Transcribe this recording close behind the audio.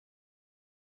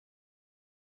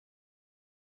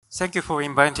Thank you for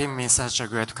inviting me to such a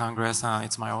great congress.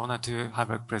 It's my honor to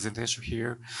have a presentation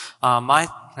here. My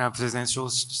presentation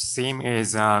theme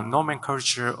is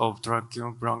Nomenclature of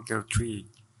Tracheobronchial tree.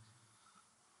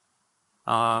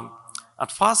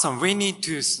 At first, we need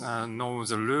to know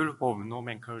the rule of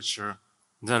nomenclature.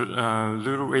 The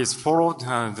rule is followed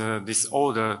this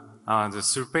order, the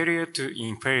superior to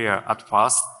inferior at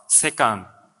first, second,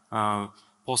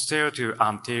 posterior to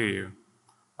anterior,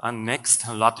 and next,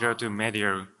 lateral to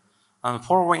medial. And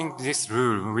following this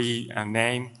rule, we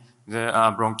name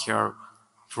the bronchial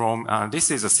from, this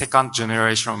is the second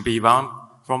generation B1,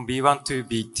 from B1 to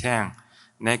B10.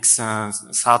 Next,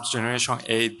 third generation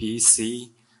A, B,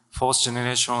 C, fourth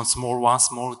generation small 1,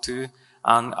 small 2,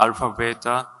 and alpha,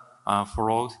 beta,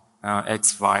 followed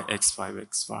X5, X5,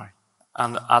 X5.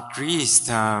 And at least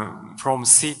from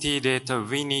CT data,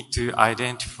 we need to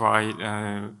identify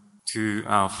to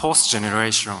fourth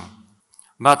generation.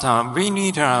 But we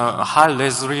need a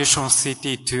high-resolution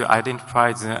CT to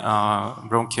identify the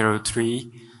bronchial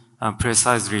tree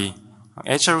precisely.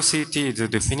 HRCT, the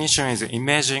definition is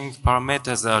imaging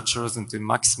parameters are chosen to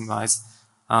maximize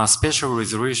spatial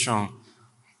resolution.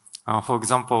 For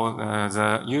example,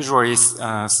 the usually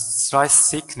slice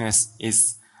thickness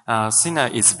is thinner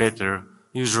is better,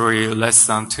 usually less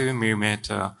than 2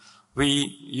 millimeter.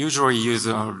 We usually use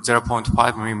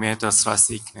 0.5 millimeter slice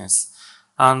thickness.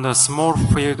 And the small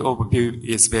field of view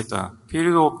is better.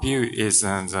 Field of view is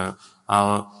the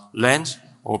range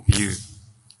of view.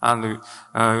 And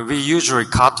we usually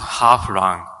cut half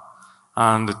lung.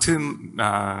 And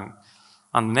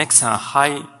next,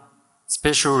 high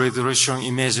spatial resolution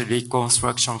image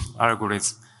reconstruction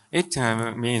algorithm. It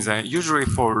means usually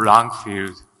for lung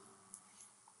field.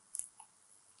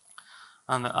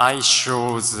 And I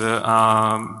show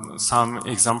some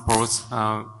examples.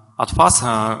 At first,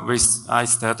 I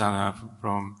start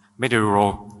from middle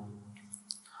row.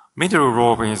 Middle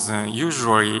row is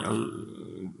usually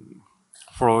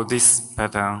for this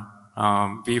pattern,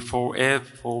 B4A,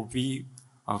 4B,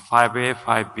 5A,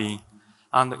 5B.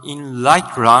 And in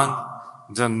right lung,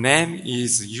 the name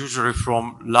is usually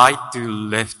from right to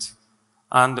left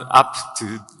and up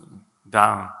to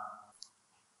down.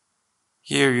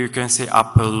 Here you can see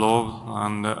upper lobe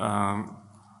and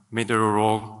middle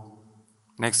row.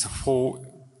 Next, 4,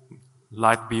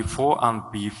 like B4 and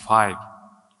B5.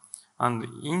 And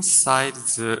inside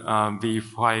the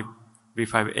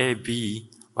B5A, B,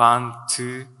 1,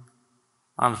 2,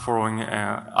 and following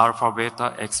alpha,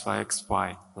 beta, XY,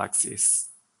 XY, like this.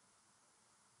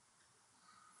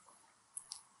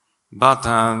 But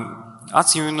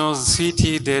as you know,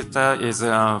 CT data is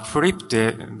flipped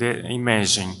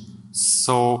imaging.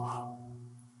 So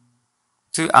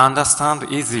to understand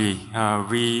easily,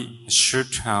 we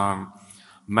should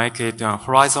make it a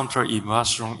horizontal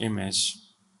inversion image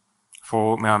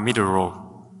for middle row.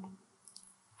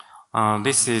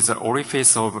 This is the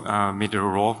orifice of middle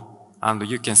row, and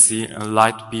you can see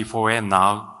light B4A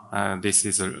now. This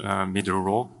is middle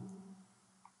row.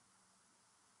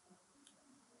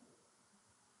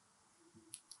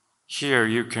 Here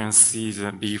you can see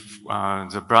the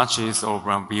branches of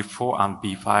B4 and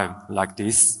B5 like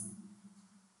this.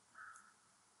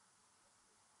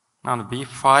 And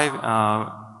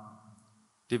B5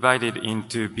 divided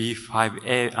into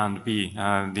B5A and B.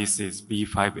 This is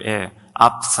B5A.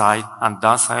 Upside and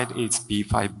downside is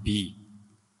B5B.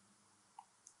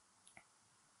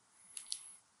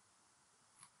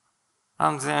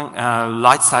 And then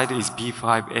right side is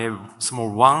B5A,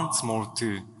 small 1, small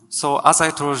 2. So as I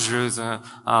told you, the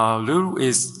rule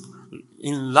is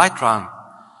in right lung,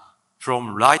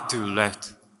 from right to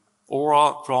left,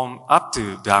 or from up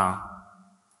to down.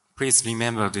 Please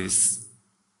remember this.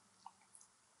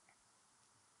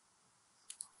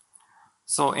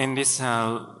 So in this,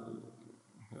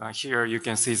 here you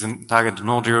can see the target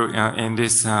nodule in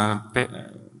this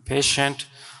patient.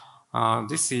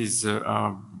 This is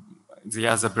the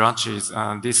other branches.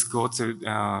 This goes to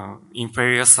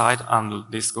inferior side and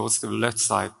this goes to left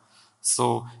side.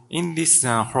 So in this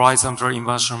horizontal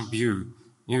inversion view,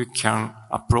 you can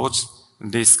approach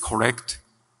this correct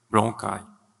bronchi.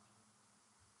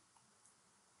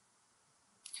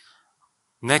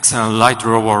 Next, light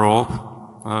lower lobe.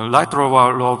 Light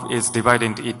lower lobe is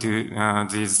divided into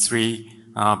these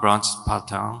 3 branch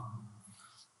pattern.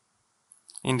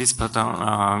 In this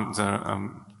pattern, the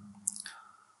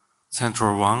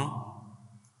central one,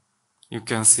 you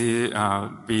can see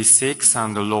B6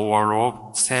 and the lower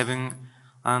lobe, 7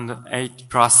 and 8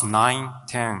 plus 9,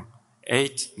 10.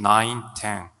 8, 9,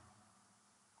 10.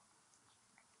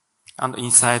 And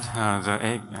inside the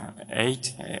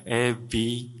 8, A,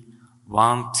 B,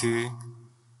 1, 2,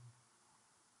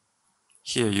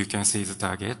 Here you can see the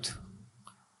target.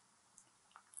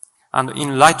 And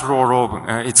in right lower lobe,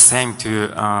 it's same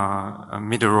to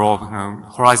middle lobe.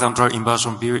 Horizontal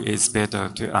inversion view is better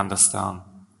to understand.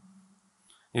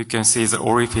 You can see the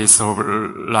orifice of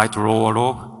right lower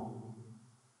lobe.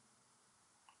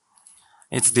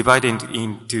 It's divided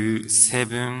into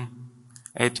 7,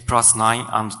 8 plus 9,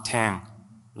 and 10,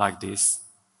 like this.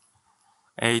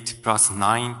 8 plus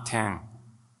 9, 10.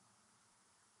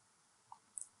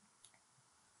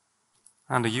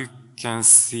 And you can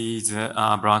see the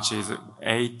branches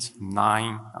 8,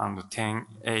 9, and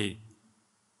 10A.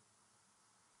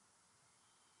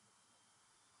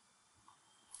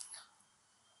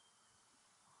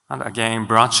 And again,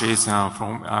 branches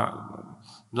from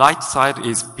right side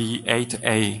is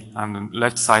B8A, and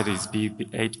left side is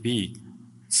B8B,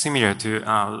 similar to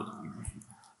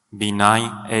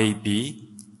B9AB.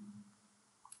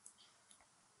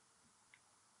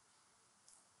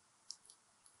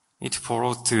 It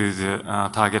follows to the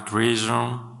target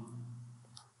region,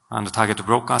 and the target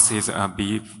bronchus is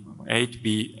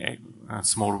B8B,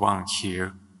 small one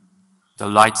here, the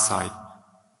right side.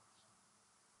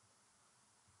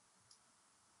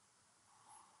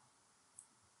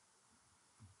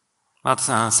 But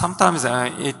sometimes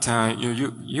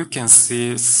you can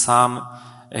see some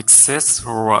excess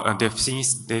or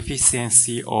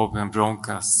deficiency of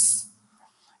bronchus.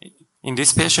 In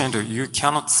this patient, you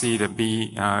cannot see the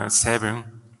B7.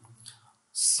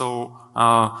 So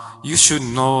you should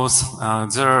know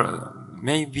there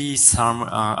may be some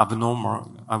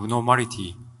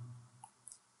abnormality.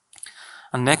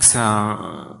 And next,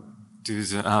 to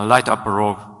the right upper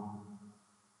lobe.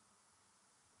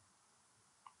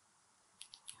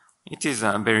 It is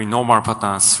a very normal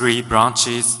pattern, 3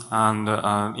 branches, and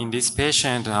in this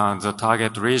patient, the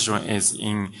target region is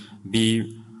in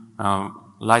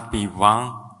light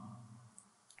B1.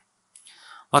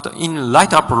 But in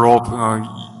light upper lobe,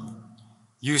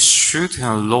 you should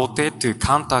rotate to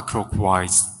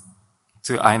counterclockwise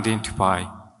to identify.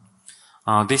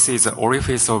 This is the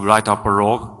orifice of right upper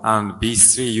lobe, and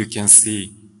B3 you can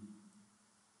see.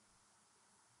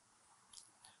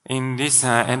 In this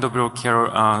endobronchial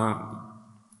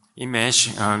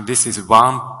image, this is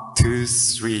 1, 2,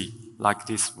 3, like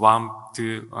this 1,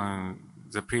 2,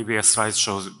 the previous slide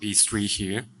shows B3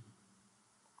 here.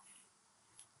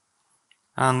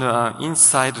 And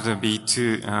inside the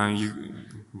B2,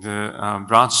 the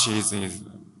branches is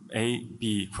A,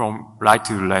 B, from right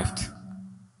to left.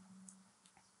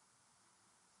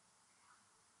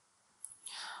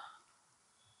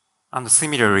 And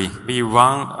similarly,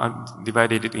 B1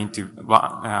 divided into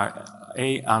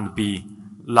A and B.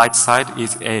 Right side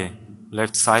is A,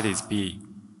 left side is B.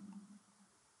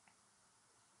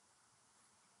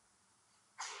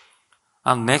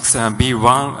 And next,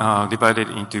 B1 divided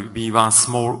into B1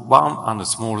 small 1 and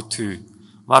small 2.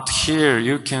 But here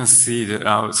you can see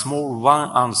the small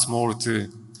 1 and small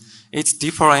 2. It's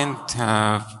different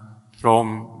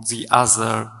from the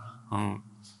other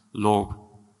lobe.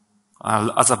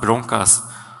 As a bronchus.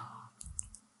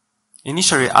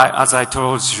 Initially, as I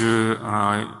told you,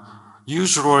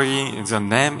 usually the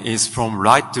name is from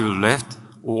right to left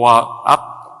or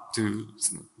up to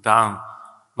down.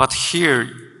 But here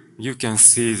you can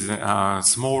see the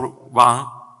small 1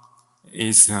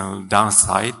 is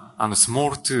downside and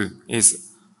small 2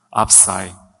 is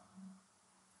upside.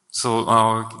 So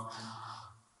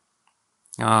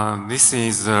this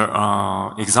is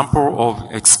an example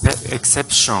of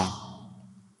exception.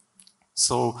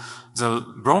 So the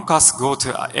bronchus go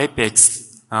to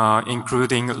apex,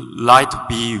 including right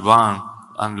B1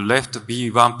 and left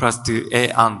B1 plus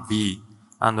 2A and B,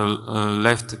 and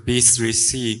left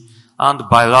B3C, and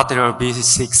bilateral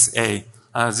B6A.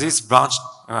 This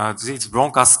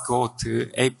bronchus go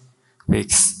to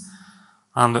apex.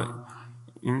 And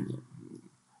in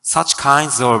such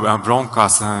kinds of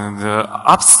bronchus, the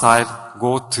upside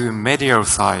go to medial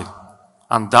side,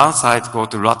 and downside go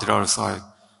to lateral side.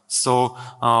 So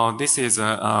this is these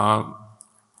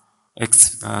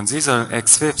are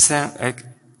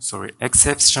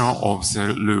exception of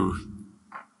the rule.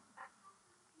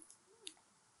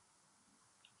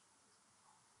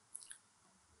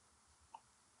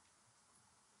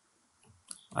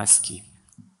 I skip.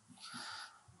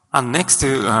 And next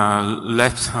to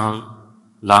left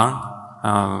lung,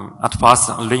 at first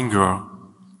lingular.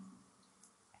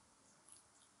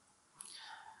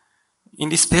 In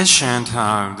this patient,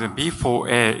 the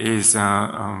B4A is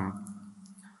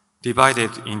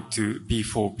divided into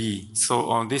B4B.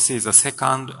 So this is a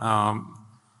second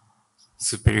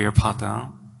superior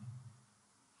pattern.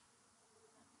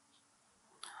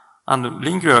 And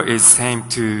lingular is same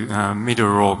to middle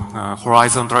lobe.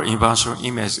 Horizontal inversion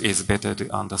image is better to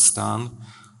understand.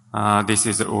 This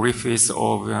is the orifice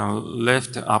of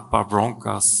left upper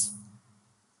bronchus.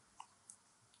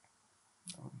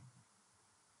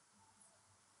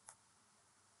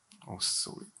 Oh,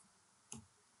 sorry.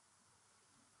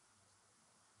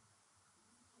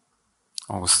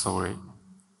 Oh, sorry.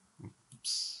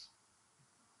 Oops.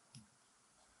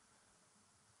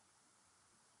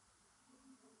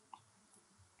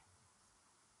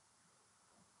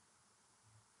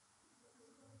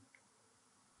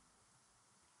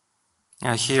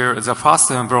 Here, the first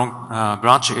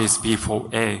branch is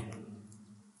B4A.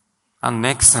 And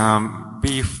next,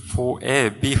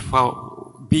 B4A, B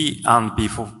and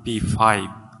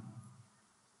B5.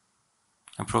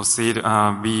 And proceed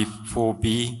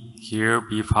B4B, here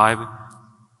B5.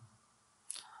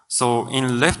 So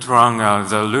in left lung,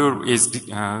 the rule is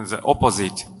the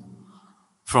opposite,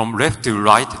 from left to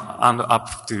right and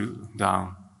up to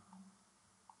down.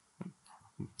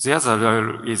 The other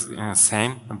rule is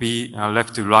same, B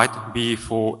left to right,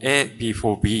 B4A,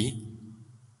 B4B.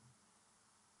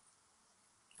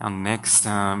 And next,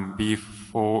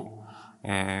 B4,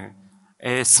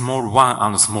 A small 1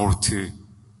 and small 2.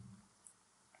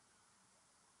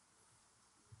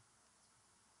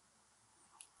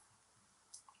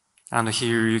 And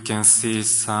here you can see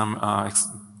some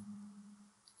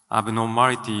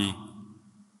abnormality.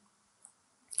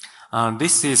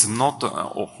 This is not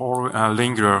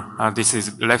lingular. This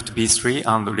is left B3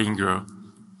 and lingular.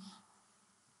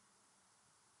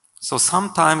 So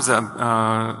sometimes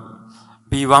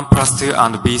B1 plus 2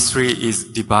 and B3 is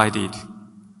divided.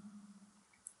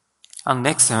 And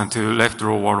next to left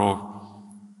lower lobe.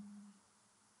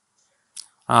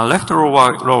 Left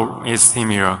lower lobe is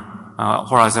similar.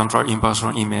 Horizontal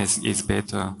inversion image is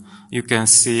better. You can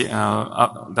see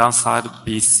downside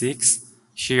B6.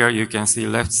 Here you can see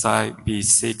left side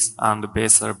B6 and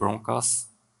basal bronchus.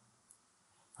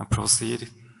 And proceed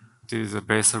to the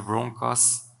basal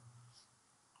bronchus.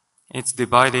 It's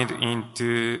divided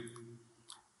into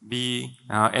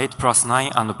B8 plus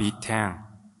 9 and B10.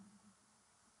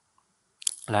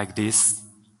 Like this.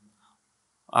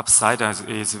 Upside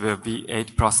is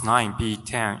B8 plus 9,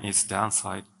 B10 is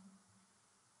downside.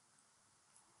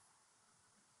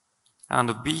 And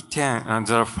B10,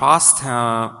 the first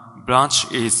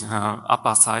branch is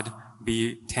upper side,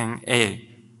 B10A.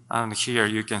 And here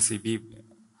you can see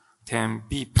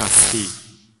B10B plus C.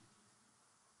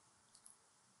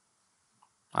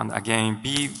 And again,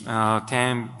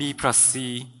 B10B plus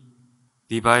C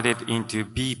divided into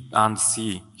B and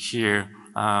C. Here,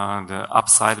 the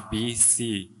upside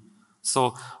BC.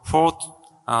 So for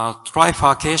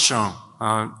trifurcation,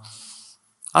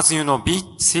 as you know,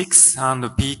 B6 and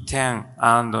B10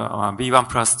 and B1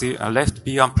 plus 2, left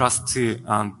B1 plus 2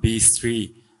 and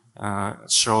B3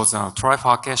 shows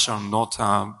trifurcation, not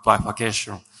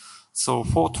bifurcation. So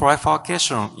for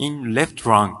trifurcation in left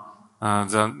lung,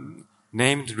 the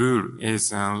named rule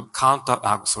is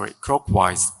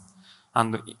clockwise,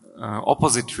 and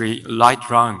oppositely right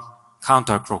lung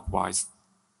counterclockwise.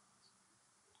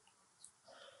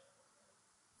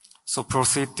 So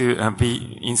proceed to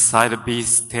B inside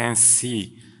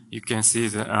B10C. You can see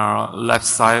the left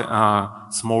side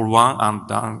small 1 and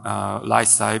right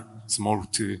side small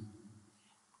 2.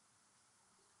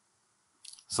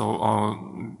 So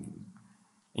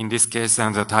in this case,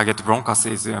 the target bronchus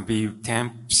is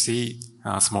B10C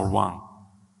small 1.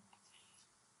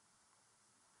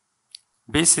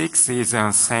 B6 is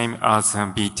same as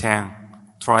B10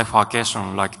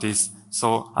 trifurcation like this.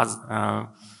 So as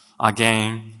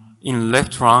again, in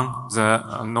left lung,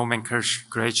 the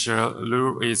nomenclature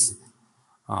rule is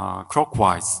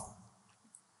clockwise.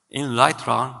 In right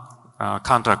lung,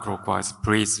 counterclockwise.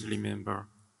 Please remember.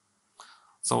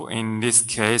 So in this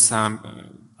case,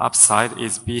 upside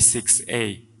is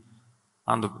B6A,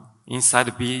 and inside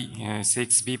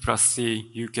B6B plus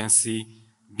C, you can see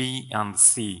B and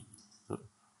C,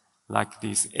 like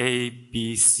this A,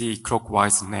 B, C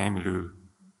clockwise name rule.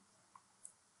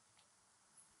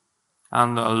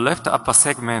 And the left upper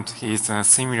segment is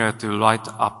similar to right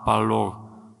upper lobe.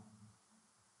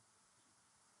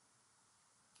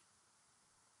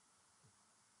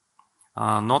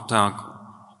 Not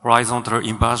horizontal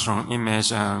inversion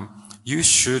image, you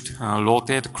should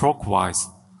rotate clockwise.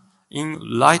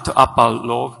 In right upper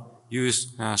lobe, you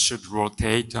should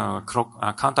rotate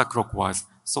counterclockwise,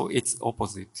 so it's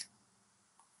opposite.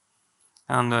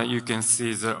 And you can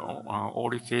see the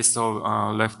orifice of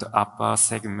left upper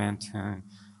segment,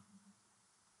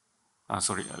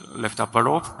 left upper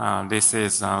lobe. This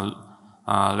is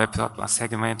left upper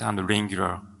segment and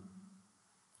lingular.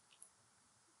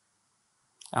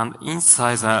 And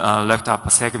inside the left upper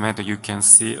segment, you can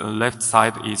see left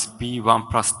side is B1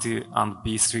 plus 2 and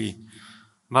B3.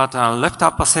 But left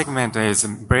upper segment is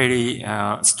very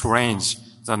strange.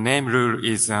 The name rule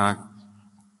is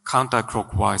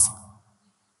counterclockwise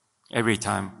every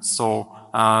time. So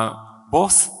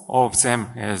both of them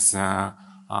is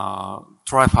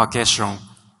trifurcation.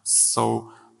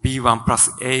 So B1 plus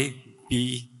A,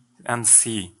 B, and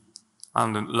C.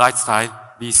 On the right side,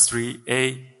 B3,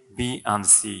 A, B, and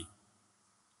C.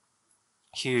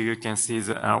 Here you can see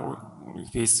the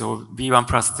face of B1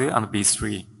 plus 2 and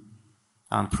B3.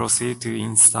 And proceed to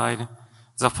inside.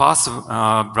 The first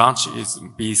branch is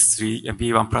B3,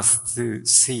 B1 plus 2,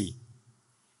 C.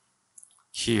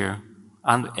 Here.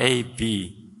 And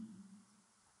AB.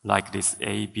 Like this,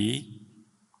 AB.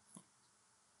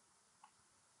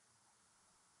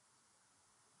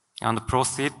 And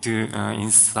proceed to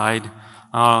inside.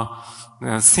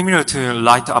 Similar to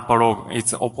right upper lobe,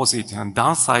 it's opposite. And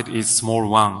downside is small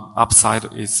one,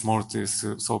 upside is small two.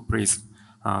 So please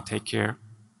take care.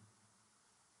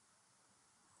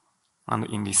 And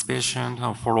in this patient,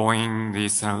 following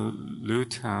this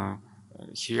route,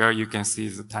 here you can see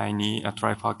the tiny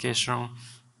trifurcation.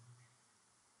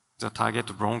 The target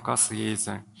bronchus is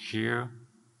here.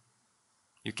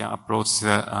 You can approach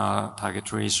the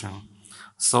target region.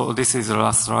 So this is the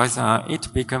last slide.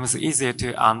 It becomes easier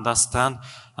to understand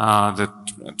the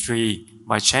tree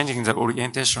by changing the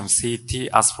orientation CT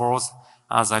as follows.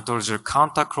 As I told you,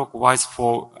 counterclockwise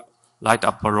for right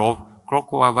upper lobe,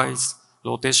 clockwise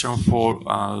rotation for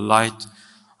left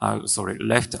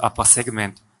upper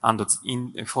segment, and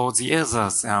for the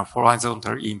others,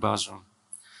 horizontal inversion.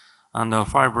 And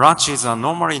 5 branches are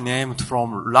normally named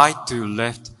from right to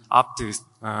left up to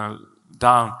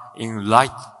down in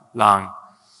right lung.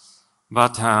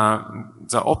 But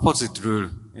the opposite rule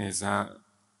is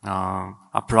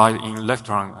applied in left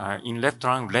lung. In left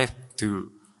lung, left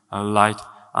to right.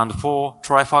 And for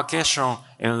trifurcation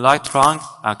in right lung,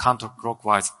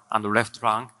 counterclockwise, and left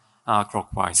lung,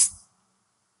 clockwise.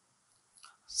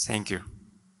 Thank you.